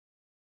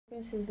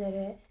Bugün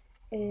sizlere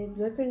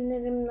dudak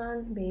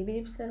ürünlerimden baby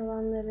lipsler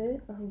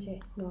olanları önce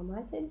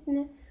normal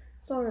serisini,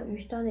 sonra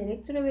 3 tane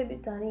elektro ve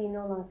bir tane yeni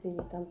olan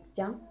seriyi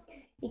tanıtacağım.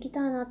 2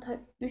 tane hatta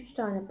 3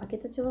 tane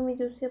paket açılım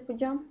videosu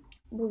yapacağım.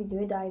 Bu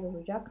videoya dair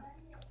olacak.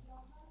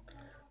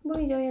 Bu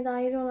videoya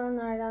dair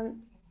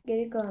olanlardan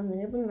geri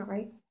kalanları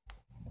bunlar.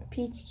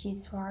 Peach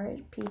Kiss var.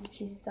 Peach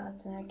Kiss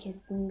zaten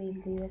herkesin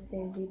bildiği ve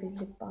sevdiği bir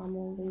lip balm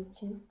olduğu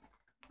için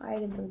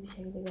ayrıntılı bir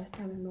şekilde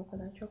göstermeme o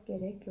kadar çok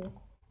gerek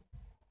yok.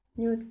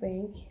 Nude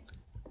renk.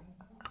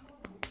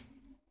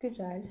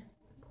 Güzel.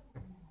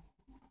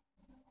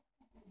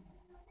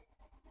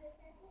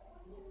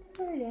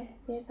 Böyle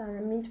bir tane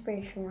Mint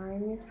Fresh var.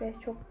 Mint Fresh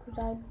çok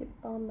güzel bir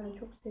lip balm. Ben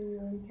çok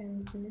seviyorum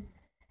kendisini.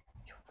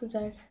 Çok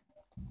güzel.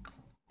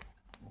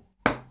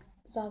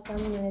 Zaten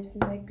bunların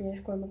hepsinde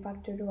güneş koruma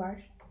faktörü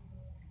var.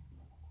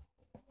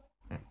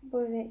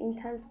 Böyle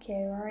Intense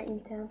Care var.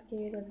 Intense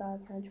Care de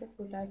zaten çok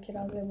güzel.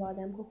 Kiraz ve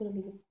badem kokulu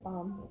bir lip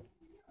balm.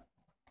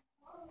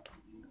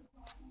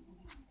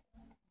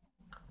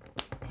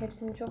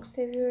 Hepsini çok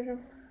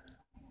seviyorum.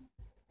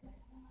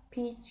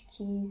 Peach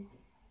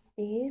Kiss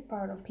değil,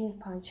 pardon,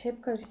 Pink Punch.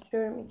 Hep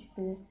karıştırıyorum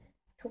ikisini.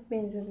 Çok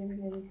benziyor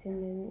birbirleri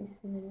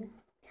isimleri.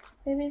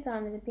 Ve bir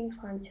tane de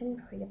Pink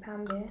Punch'ın böyle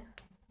pembe,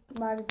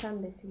 Barbie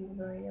pembesi gibi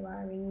böyle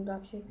var. Benim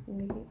dudak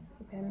şeklindeki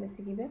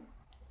pembesi gibi.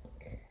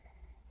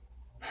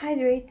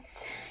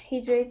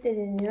 Hydrate de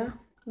deniyor.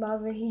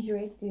 Bazıları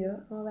Hydrate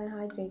diyor ama ben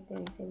Hydrate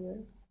demeyi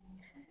seviyorum.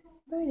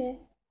 Böyle.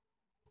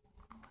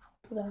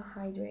 Bu da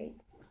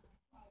Hydrate.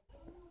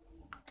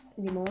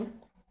 Limon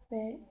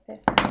ve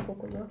fesleğen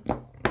kokulu.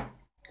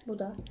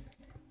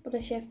 Bu da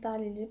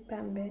şeftalili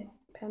pembe.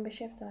 Pembe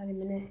şeftali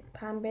mi ne?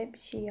 Pembe bir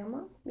şey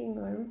ama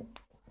bilmiyorum.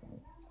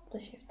 Bu da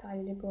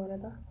şeftalili bu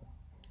arada.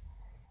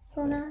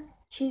 Sonra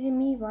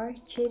açilimi var.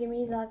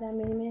 Açilimi zaten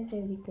benim en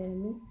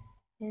sevdiklerimin.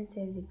 En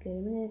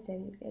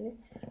sevdikleri.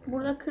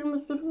 Burada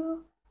kırmızı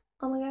duruyor.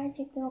 Ama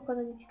gerçekten o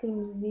kadar hiç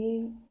kırmızı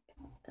değil.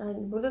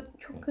 Yani burada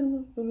çok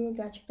kırmızı duruyor.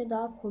 Gerçekten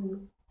daha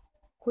koyu.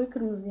 Koyu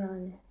kırmızı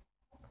yani.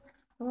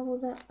 Ama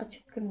burada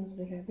açık kırmızı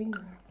duruyor.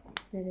 Bilmiyorum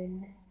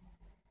nedenini.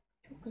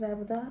 Çok güzel,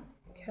 bu da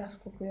kiraz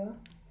kokuyor.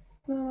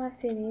 Normal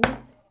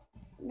serimiz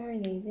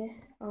böyleydi.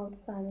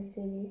 6 tane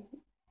seri.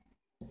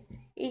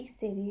 İlk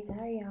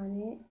seriler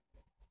yani.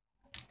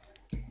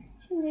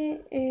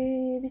 Şimdi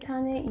bir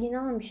tane yeni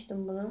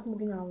almıştım bunu.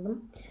 Bugün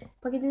aldım.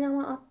 Paketini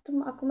ama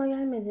attım. Aklıma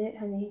gelmedi.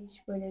 Hani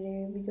hiç böyle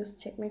review videosu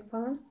çekmek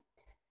falan.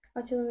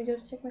 Açılım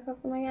videosu çekmek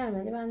aklıma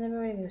gelmedi. Ben de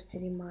böyle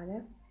göstereyim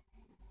bari.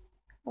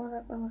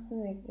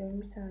 Odaklamasını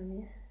bekliyorum bir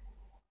saniye.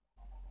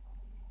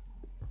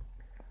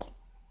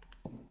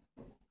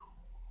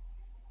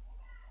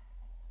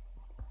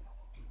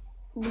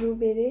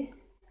 Blueberry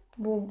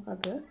Boom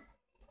adı.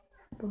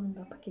 Bunun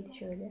da paketi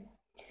şöyle.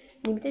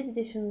 Limited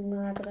Edition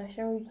bunlar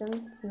arkadaşlar. O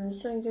yüzden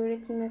sınırsız önce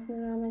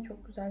üretilmesine rağmen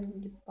çok güzel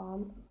bir lip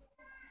balm.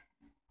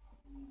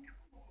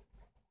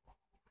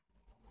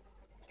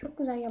 Çok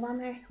güzel yaban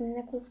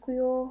mersinine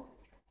kokuyor.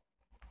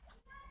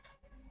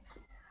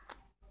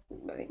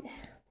 Böyle.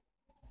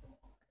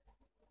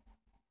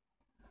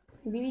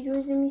 Bir video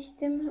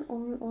izlemiştim.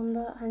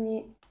 Onda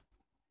hani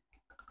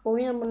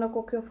oyun hamuruna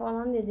kokuyor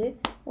falan dedi.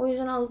 O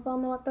yüzden alıp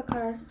almamakta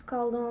kararsız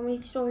kaldım ama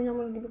hiç de oyun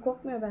hamuru gibi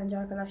kokmuyor bence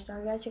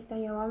arkadaşlar. Gerçekten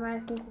yaban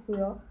mersin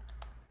kokuyor.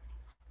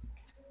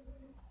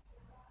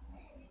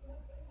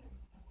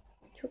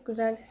 Çok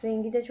güzel.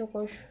 Rengi de çok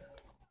hoş.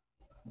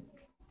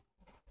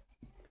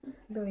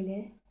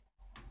 Böyle.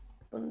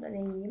 Bunun da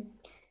rengi.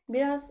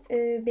 Biraz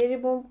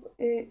Berry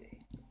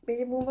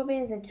Bomb'a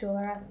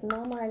benzetiyorlar aslında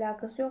ama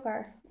alakası yok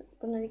aslında.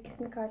 Bunları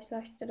ikisini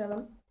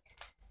karşılaştıralım.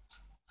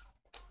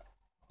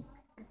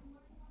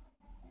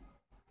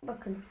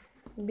 Bakın.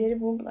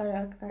 Berry Bomb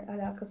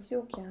alakası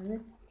yok yani.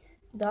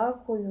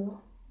 Daha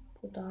koyu.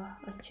 Bu da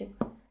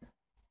açık.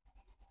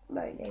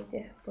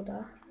 Böyleydi bu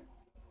da.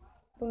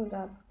 Bunu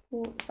da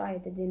bu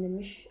sayede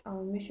denemiş,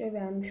 almış ve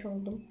beğenmiş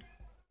oldum.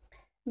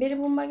 Berry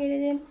Bomb'a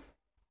gelelim.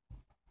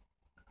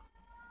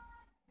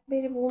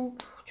 Berry Bomb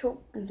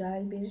çok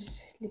güzel bir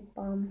lip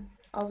balm.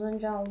 Az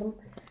önce aldım.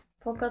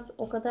 Fakat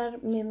o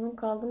kadar memnun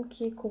kaldım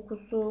ki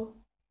kokusu,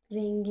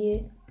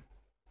 rengi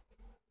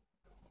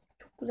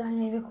çok güzel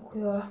meyve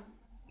kokuyor.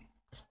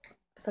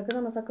 Sakın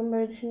ama sakın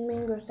böyle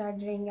düşünmeyin.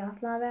 Gösterdiği rengi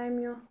asla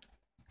vermiyor.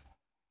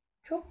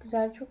 Çok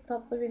güzel, çok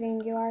tatlı bir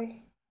rengi var.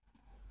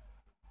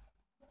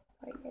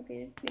 Böyle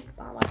bir lip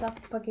balm. Hatta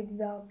paketi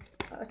daha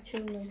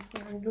açılmıyor.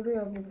 Yani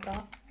duruyor burada.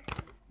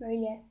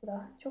 Böyle bu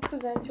da. Çok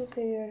güzel, çok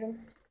seviyorum.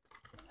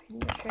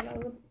 Şimdi şöyle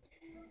alalım.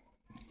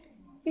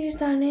 Bir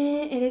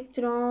tane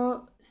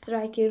elektro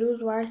Striker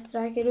Rose var.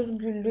 Striker Rose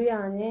güldü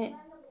yani.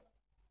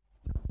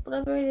 Bu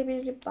da böyle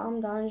bir lip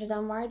balm. Daha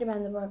önceden vardı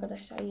bende bu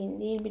arkadaşlar. Yeni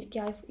değil.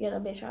 1-2 ay ya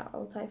da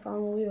 5-6 ay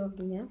falan oluyor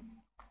yine.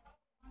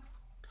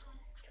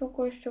 Çok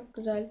hoş, çok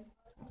güzel.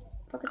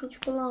 Fakat hiç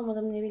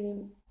kullanmadım, ne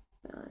bileyim.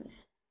 Yani.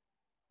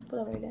 Bu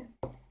da böyle.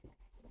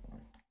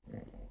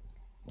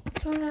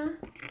 Sonra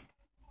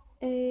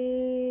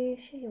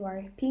şey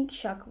var. Pink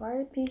Shock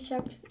var. Pink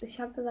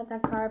Shock da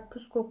zaten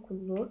karpuz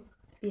kokulu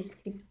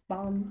bir lip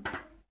balm.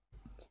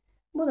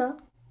 Bu da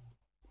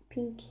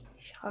Pink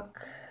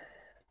Shark.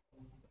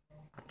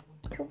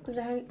 Çok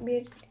güzel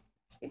bir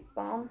lip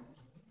balm.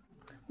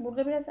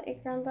 Burada biraz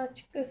ekranda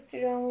açık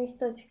gösteriyor ama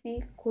hiç de açık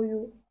değil.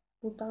 Koyu.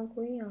 Buradan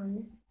koyu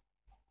yani.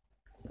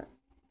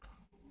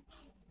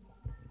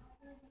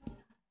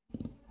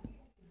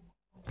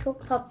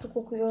 Çok tatlı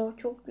kokuyor.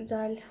 Çok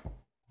güzel.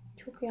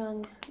 Çok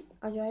yani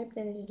acayip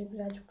derecede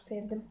güzel. Çok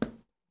sevdim.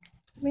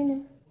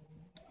 Benim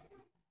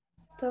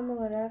tam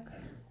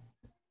olarak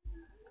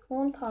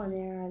 10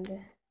 tane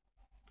herhalde.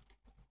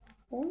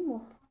 10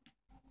 mu?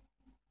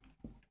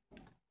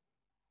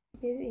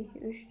 1, 2,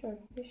 3,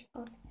 4, 5,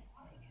 6,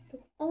 8,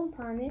 9, 10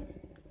 tane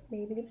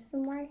baby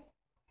lipsim var.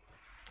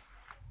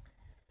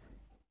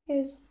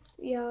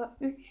 Ya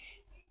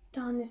 3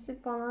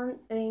 tanesi falan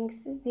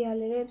renksiz.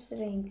 Diğerleri hepsi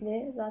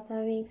renkli.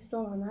 Zaten renksiz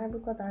olanlar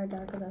bu kadardı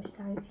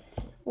arkadaşlar.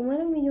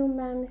 Umarım videomu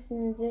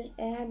beğenmişsinizdir.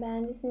 Eğer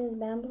beğendiyseniz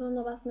beğen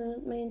butonuna basmayı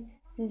unutmayın.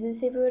 Sizi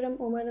seviyorum.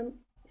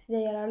 Umarım size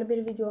yararlı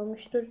bir video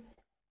olmuştur.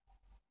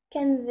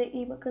 Kendinize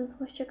iyi bakın.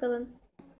 Hoşça kalın.